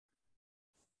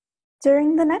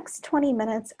During the next 20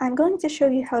 minutes, I'm going to show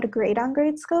you how to grade on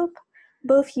Gradescope,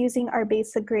 both using our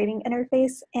basic grading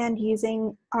interface and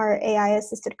using our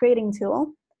AI-assisted grading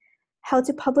tool, how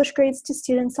to publish grades to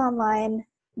students online,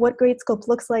 what Gradescope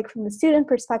looks like from the student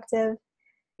perspective,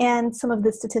 and some of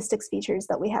the statistics features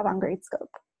that we have on Gradescope.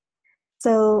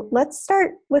 So let's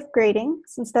start with grading,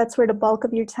 since that's where the bulk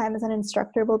of your time as an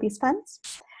instructor will be spent.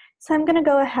 So I'm going to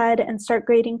go ahead and start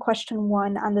grading question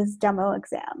 1 on this demo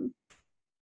exam.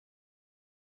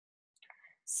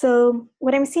 So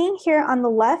what I'm seeing here on the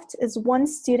left is one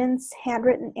student's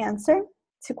handwritten answer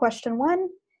to question 1,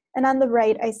 and on the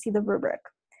right I see the rubric.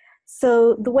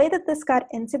 So the way that this got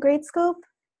into Gradescope,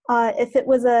 if it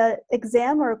was an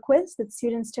exam or a quiz that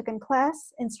students took in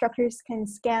class, instructors can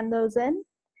scan those in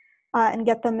and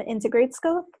get them into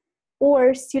Gradescope,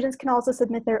 or students can also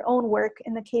submit their own work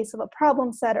in the case of a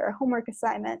problem set or a homework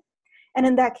assignment. And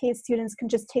in that case, students can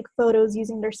just take photos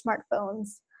using their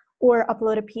smartphones or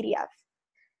upload a PDF.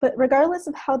 But regardless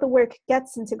of how the work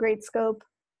gets into Gradescope,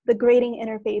 the grading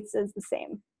interface is the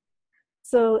same.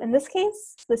 So in this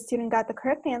case, the student got the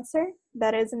correct answer.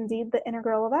 That is indeed the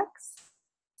integral of x.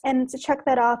 And to check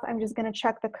that off, I'm just going to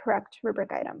check the correct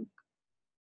rubric item.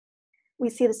 We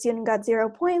see the student got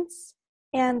 0 points,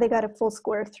 and they got a full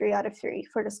score of 3 out of 3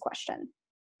 for this question.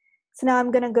 So now I'm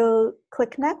going to go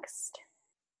click Next.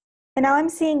 And now I'm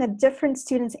seeing a different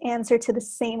student's answer to the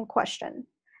same question.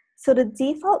 So the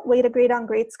default way to grade on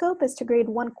Gradescope is to grade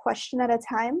one question at a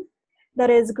time. That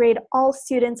is, grade all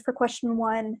students for question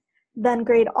 1, then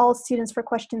grade all students for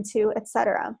question 2,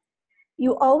 etc.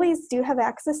 You always do have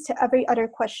access to every other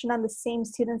question on the same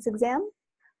student's exam.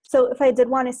 So if I did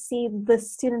want to see the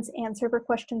student's answer for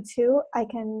question 2, I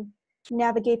can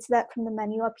navigate to that from the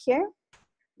menu up here.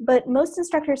 But most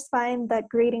instructors find that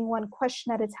grading one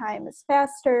question at a time is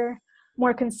faster,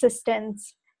 more consistent,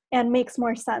 and makes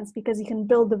more sense because you can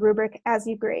build the rubric as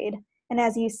you grade and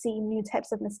as you see new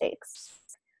types of mistakes.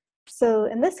 So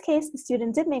in this case, the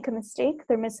student did make a mistake.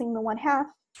 They're missing the 1/2.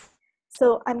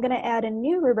 So I'm going to add a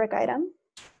new rubric item.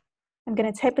 I'm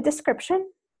going to type a description.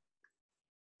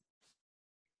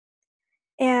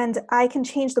 And I can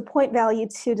change the point value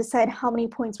to decide how many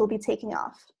points we'll be taking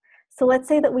off. So let's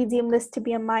say that we deem this to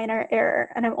be a minor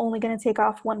error, and I'm only going to take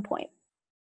off 1 point.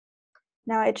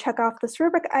 Now I check off this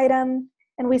rubric item,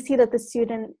 and we see that the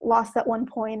student lost that 1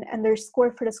 point, and their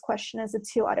score for this question is a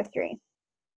 2 out of 3.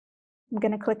 I'm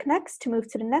going to click Next to move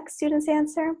to the next student's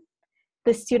answer.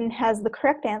 The student has the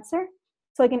correct answer,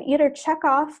 so I can either check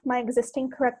off my existing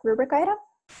correct rubric item,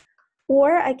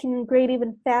 or I can grade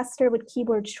even faster with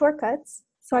keyboard shortcuts.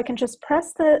 So I can just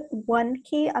press the 1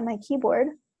 key on my keyboard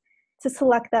to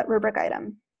select that rubric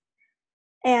item.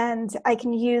 And I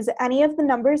can use any of the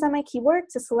numbers on my keyboard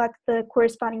to select the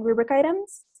corresponding rubric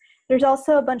items. There's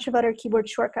also a bunch of other keyboard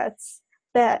shortcuts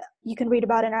that you can read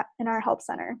about in our Help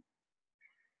Center.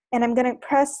 And I'm going to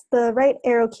press the right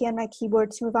arrow key on my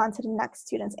keyboard to move on to the next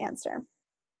student's answer.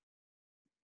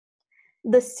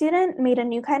 The student made a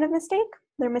new kind of mistake.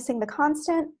 They're missing the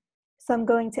constant. So I'm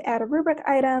going to add a rubric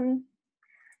item,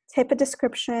 type a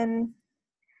description.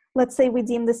 Let's say we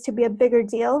deem this to be a bigger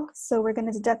deal. So we're going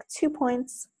to deduct 2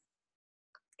 points.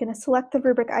 I'm going to select the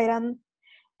rubric item.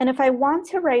 And if I want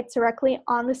to write directly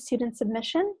on the student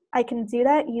submission, I can do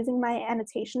that using my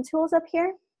annotation tools up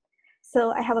here.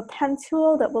 So I have a pen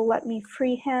tool that will let me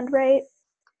freehand write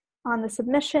on the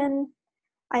submission.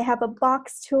 I have a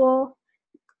box tool,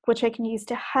 which I can use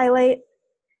to highlight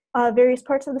various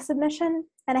parts of the submission.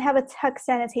 And I have a text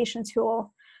annotation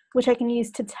tool, which I can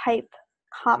use to type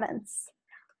comments.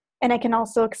 And I can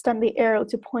also extend the arrow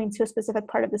to point to a specific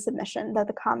part of the submission that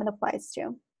the comment applies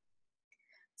to.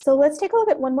 So let's take a look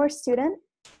at one more student.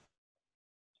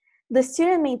 The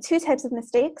student made 2 types of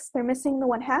mistakes. They're missing the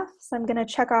 1/2, so I'm going to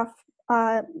check off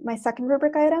my second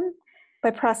rubric item by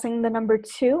pressing the number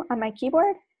 2 on my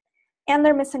keyboard. And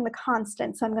they're missing the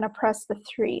constant, so I'm going to press the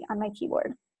 3 on my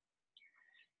keyboard.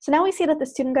 So now we see that the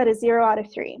student got a 0 out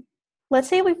of 3. Let's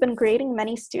say we've been grading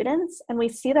many students, and we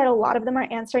see that a lot of them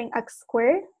are answering x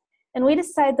squared, and we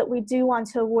decide that we do want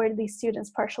to award these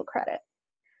students partial credit.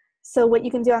 So what you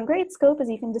can do on Gradescope is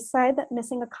you can decide that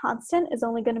missing a constant is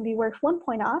only going to be worth 1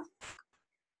 point off.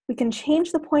 We can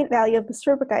change the point value of this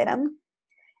rubric item.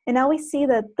 And now we see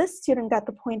that this student got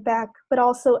the point back, but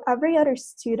also every other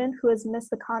student who has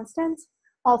missed the constant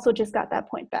also just got that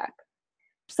point back.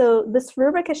 So this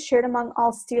rubric is shared among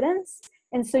all students.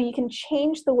 And so you can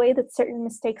change the way that certain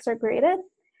mistakes are graded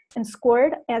and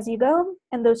scored as you go.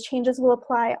 And those changes will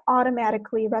apply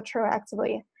automatically,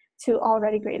 retroactively to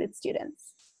already graded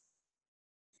students.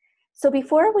 So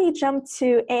before we jump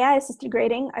to AI-assisted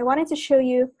grading, I wanted to show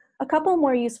you a couple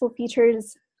more useful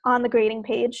features on the grading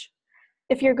page.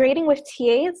 If you're grading with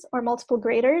TAs or multiple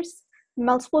graders,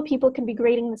 multiple people can be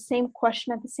grading the same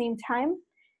question at the same time,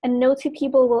 and no two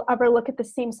people will ever look at the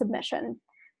same submission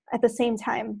at the same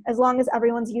time, as long as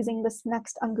everyone's using this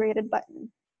next ungraded button.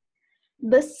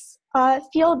 This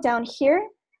field down here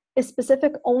is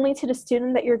specific only to the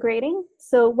student that you're grading.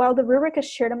 So while the rubric is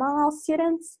shared among all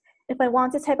students, if I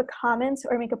want to type a comment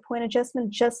or make a point adjustment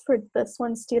just for this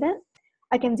one student,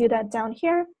 I can do that down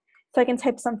here. So I can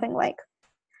type something like,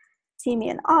 see me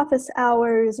in office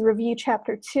hours, review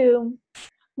chapter 2,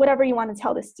 whatever you want to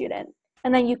tell the student.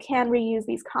 And then you can reuse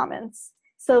these comments.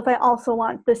 So if I also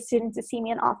want the student to see me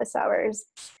in office hours,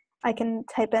 I can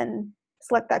type in,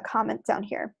 select that comment down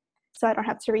here, so I don't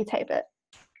have to retype it.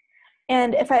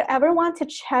 And if I ever want to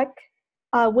check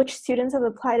which students have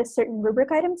applied a certain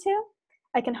rubric item to,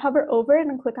 I can hover over it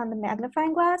and click on the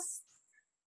magnifying glass.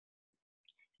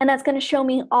 And that's going to show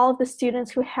me all of the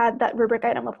students who had that rubric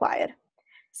item applied.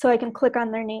 So I can click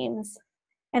on their names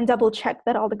and double check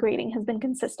that all the grading has been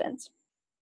consistent.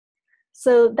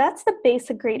 So that's the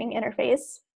basic grading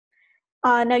interface.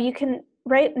 Now you can,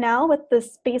 right now with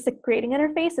this basic grading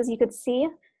interface, as you could see,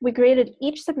 we graded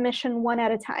each submission one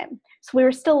at a time. So we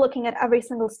were still looking at every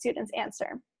single student's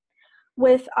answer.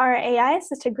 With our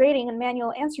AI-assisted grading and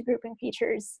manual answer grouping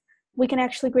features, we can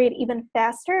actually grade even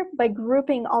faster by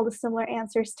grouping all the similar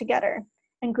answers together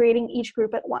and grading each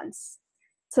group at once.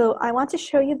 So I want to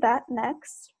show you that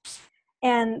next.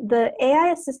 And the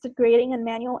AI-assisted grading and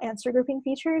manual answer grouping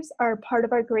features are part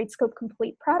of our Gradescope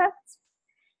Complete product.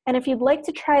 And if you'd like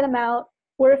to try them out,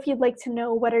 or if you'd like to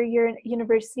know whether your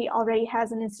university already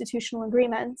has an institutional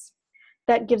agreement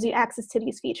that gives you access to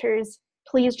these features,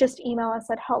 please just email us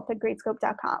at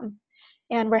help@gradescope.com.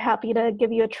 And we're happy to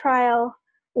give you a trial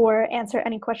or answer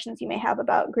any questions you may have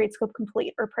about Gradescope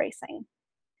Complete or pricing.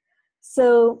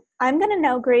 So I'm going to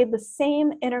now grade the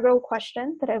same integral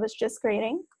question that I was just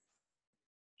grading.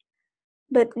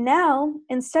 But now,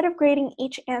 instead of grading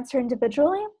each answer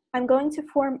individually, I'm going to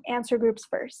form answer groups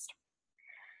first.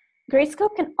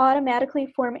 Gradescope can automatically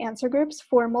form answer groups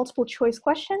for multiple choice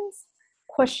questions,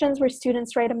 questions where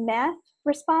students write a math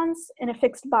response in a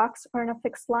fixed box or in a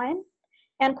fixed line,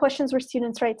 and questions where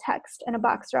students write text in a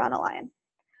box or on a line.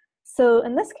 So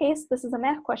in this case, this is a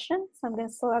math question, so I'm going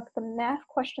to select the math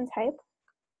question type.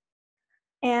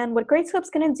 And what Gradescope's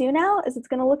going to do now is it's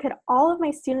going to look at all of my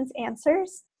students'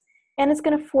 answers, and it's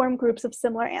going to form groups of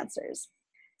similar answers.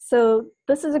 So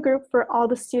this is a group for all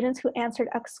the students who answered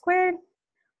x squared,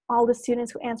 all the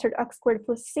students who answered x squared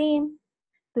plus c,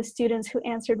 the students who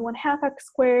answered 1/2 x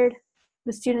squared,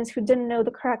 the students who didn't know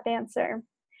the correct answer,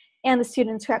 and the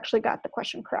students who actually got the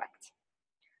question correct.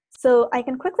 So I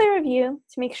can quickly review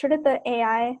to make sure that the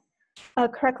AI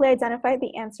correctly identified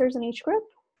the answers in each group.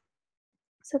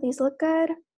 So these look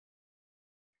good.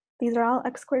 These are all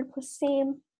x squared plus c.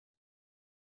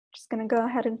 Just going to go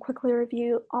ahead and quickly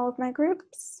review all of my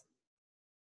groups.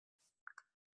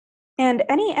 And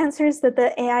any answers that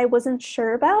the AI wasn't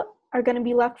sure about are going to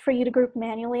be left for you to group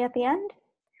manually at the end.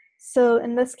 So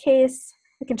in this case,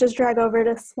 I can just drag over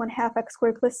this 1/2 x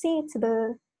squared plus c to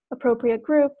the appropriate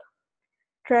group,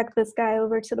 drag this guy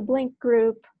over to the blank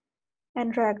group,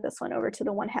 and drag this one over to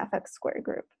the 1/2 x squared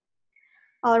group.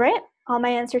 All right, all my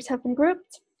answers have been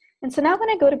grouped. And so now when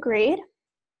I go to grade,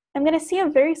 I'm going to see a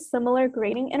very similar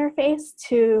grading interface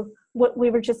to what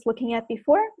we were just looking at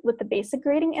before with the basic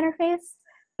grading interface.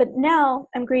 But now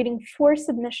I'm grading 4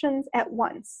 submissions at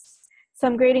once. So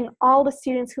I'm grading all the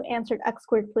students who answered x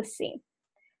squared plus c.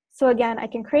 So again, I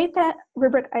can create that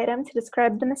rubric item to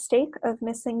describe the mistake of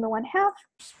missing the 1/2.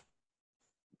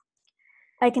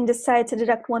 I can decide to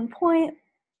deduct 1 point.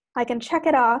 I can check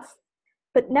it off.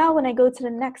 But now when I go to the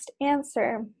next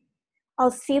answer, I'll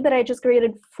see that I just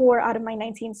graded 4 out of my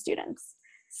 19 students.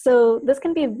 So this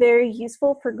can be very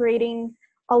useful for grading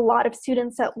a lot of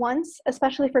students at once,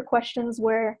 especially for questions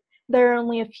where there are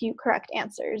only a few correct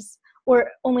answers or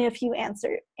only a few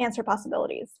answer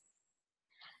possibilities.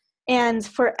 And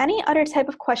for any other type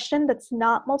of question that's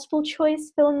not multiple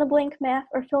choice, fill in the blank math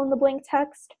or fill in the blank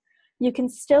text, you can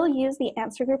still use the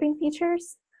answer grouping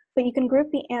features, but you can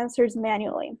group the answers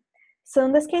manually. So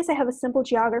in this case, I have a simple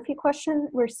geography question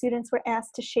where students were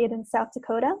asked to shade in South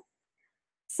Dakota.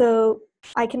 So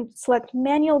I can select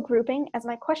manual grouping as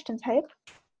my question type.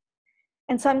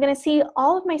 And so I'm going to see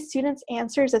all of my students'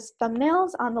 answers as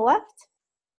thumbnails on the left.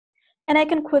 And I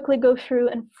can quickly go through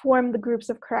and form the groups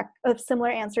of similar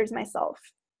answers myself.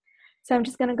 So I'm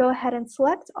just going to go ahead and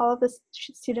select all of the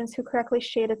students who correctly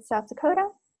shaded South Dakota.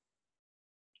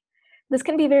 This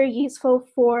can be very useful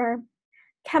for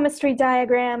chemistry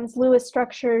diagrams, Lewis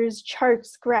structures,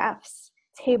 charts, graphs,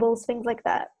 tables, things like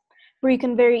that, where you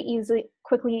can very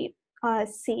quickly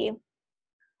see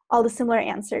all the similar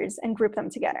answers and group them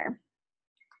together.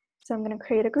 So I'm going to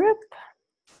create a group,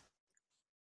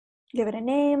 give it a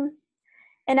name,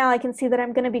 and now I can see that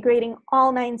I'm going to be grading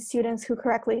all 9 students who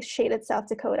correctly shaded South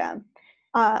Dakota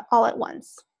all at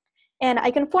once. And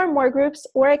I can form more groups,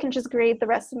 or I can just grade the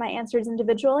rest of my answers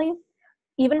individually.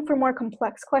 Even for more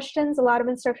complex questions, a lot of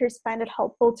instructors find it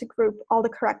helpful to group all the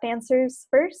correct answers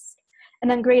first,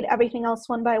 and then grade everything else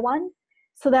one by one.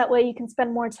 So that way you can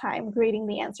spend more time grading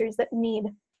the answers that need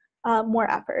more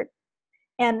effort,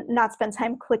 and not spend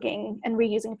time clicking and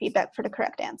reusing feedback for the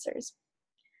correct answers.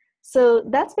 So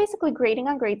that's basically grading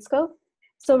on Gradescope.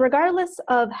 So regardless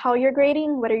of how you're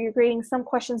grading, whether you're grading some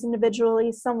questions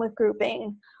individually, some with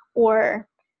grouping, or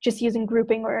just using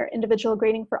grouping or individual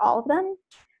grading for all of them,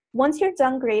 once you're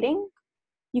done grading,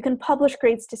 you can publish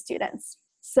grades to students.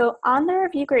 So on the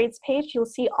review grades page, you'll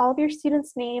see all of your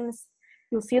students' names,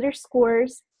 you'll see their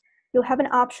scores, you'll have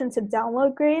an option to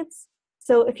download grades.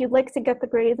 So if you'd like to get the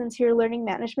grades into your learning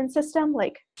management system,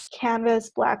 like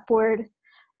Canvas, Blackboard,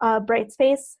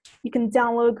 Brightspace, you can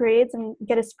download grades and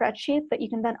get a spreadsheet that you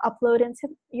can then upload into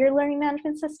your learning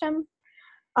management system.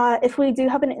 If we do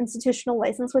have an institutional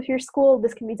license with your school,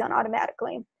 this can be done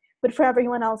automatically. But for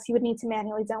everyone else, you would need to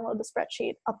manually download the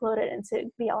spreadsheet, upload it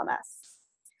into the LMS.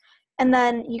 And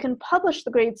then you can publish the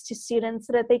grades to students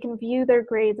so that they can view their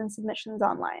grades and submissions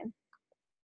online.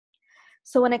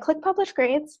 So when I click Publish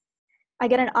Grades, I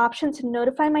get an option to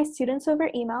notify my students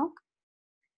over email.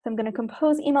 So I'm going to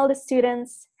compose email to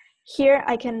students. Here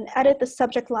I can edit the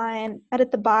subject line,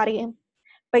 edit the body.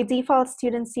 By default,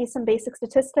 students see some basic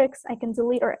statistics. I can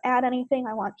delete or add anything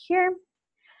I want here.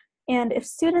 And if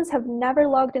students have never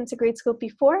logged into Gradescope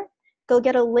before, they'll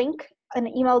get a link, an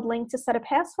emailed link to set a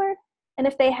password. And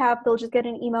if they have, they'll just get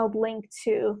an emailed link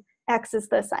to access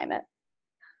the assignment.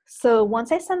 So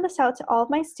once I send this out to all of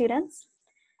my students,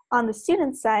 on the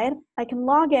student side, I can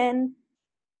log in.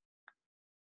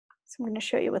 So I'm going to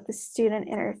show you what the student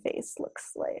interface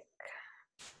looks like.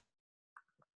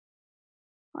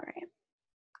 All right.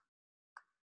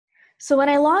 So when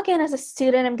I log in as a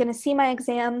student, I'm going to see my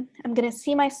exam. I'm going to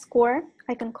see my score.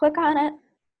 I can click on it.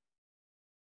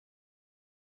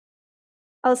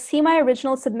 I'll see my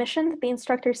original submission that the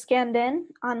instructor scanned in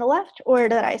on the left, or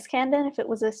that I scanned in if it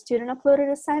was a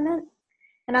student-uploaded assignment.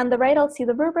 And on the right, I'll see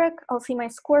the rubric. I'll see my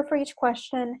score for each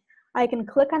question. I can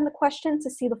click on the question to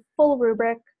see the full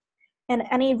rubric, and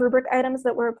any rubric items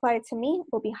that were applied to me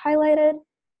will be highlighted.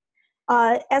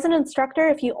 As an instructor,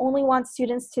 if you only want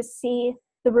students to see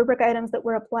the rubric items that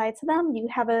were applied to them, you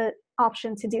have an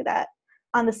option to do that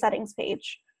on the settings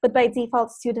page. But by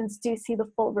default, students do see the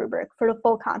full rubric for the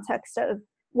full context of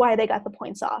why they got the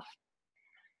points off.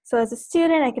 So as a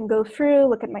student, I can go through,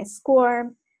 look at my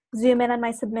score, zoom in on my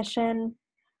submission.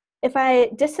 If I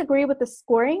disagree with the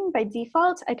scoring, by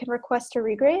default, I can request a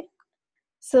regrade.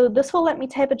 So this will let me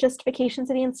type a justification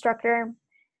to the instructor,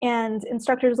 and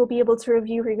instructors will be able to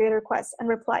review regrade requests and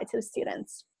reply to the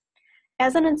students.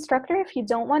 As an instructor, if you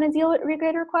don't want to deal with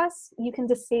regrade requests, you can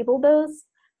disable those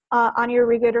on your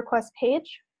regrade request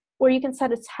page, or you can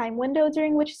set a time window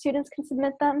during which students can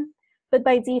submit them. But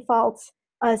by default,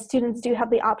 students do have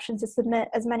the option to submit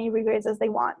as many regrades as they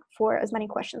want for as many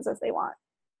questions as they want.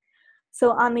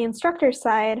 So on the instructor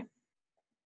side,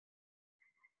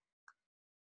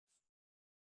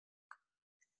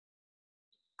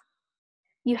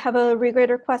 you have a regrade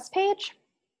request page,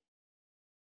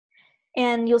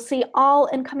 and you'll see all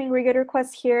incoming regrade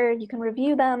requests here. You can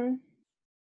review them.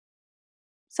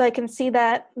 So I can see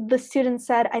that the student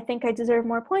said, I think I deserve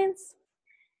more points.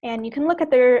 And you can look at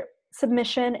their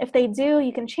submission. If they do,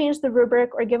 you can change the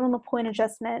rubric or give them a point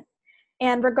adjustment.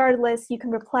 And regardless, you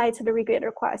can reply to the regrade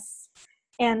requests,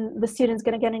 and the student's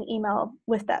going to get an email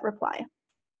with that reply.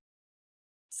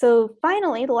 So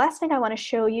finally, the last thing I want to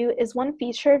show you is one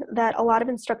feature that a lot of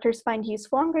instructors find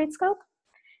useful on Gradescope,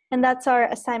 and that's our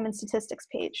assignment statistics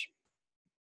page.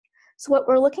 So what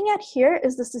we're looking at here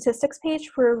is the statistics page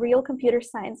for a real computer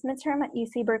science midterm at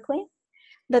UC Berkeley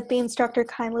that the instructor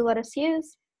kindly let us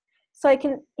use. So I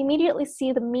can immediately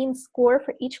see the mean score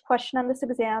for each question on this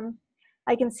exam.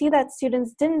 I can see that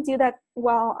students didn't do that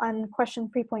well on question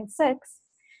 3.6.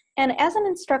 And as an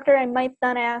instructor, I might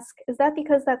then ask, is that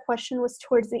because that question was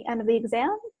towards the end of the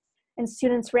exam and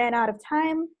students ran out of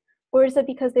time? Or is it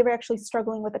because they were actually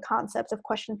struggling with the concept of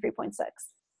question 3.6?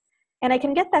 And I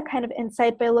can get that kind of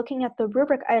insight by looking at the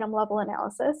rubric item level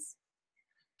analysis.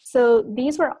 So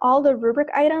these were all the rubric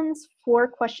items for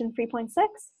question 3.6.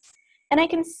 And I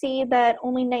can see that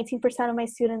only 19% of my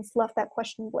students left that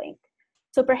question blank.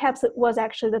 So perhaps it was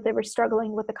actually that they were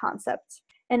struggling with the concept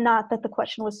and not that the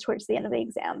question was towards the end of the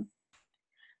exam.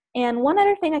 And one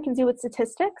other thing I can do with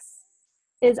statistics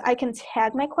is I can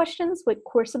tag my questions with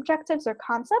course objectives or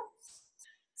concepts.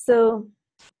 So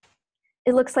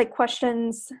it looks like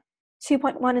questions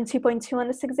 2.1 and 2.2 on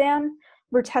this exam,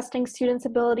 we're testing students'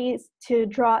 abilities to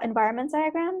draw environment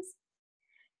diagrams.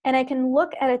 And I can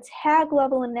look at a tag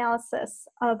level analysis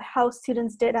of how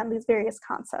students did on these various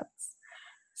concepts.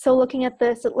 So looking at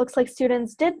this, it looks like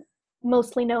students did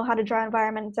mostly know how to draw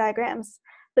environment diagrams,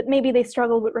 but maybe they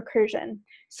struggled with recursion.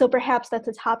 So perhaps that's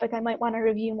a topic I might want to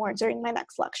review more during my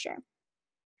next lecture.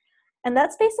 And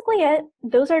that's basically it.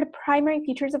 Those are the primary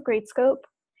features of Gradescope.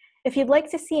 If you'd like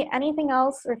to see anything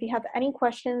else, or if you have any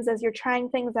questions as you're trying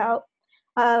things out,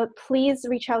 please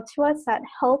reach out to us at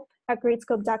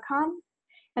help@gradescope.com.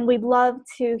 And we'd love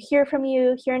to hear from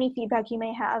you, hear any feedback you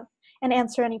may have, and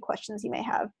answer any questions you may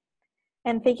have.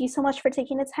 And thank you so much for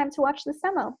taking the time to watch this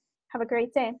demo. Have a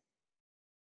great day.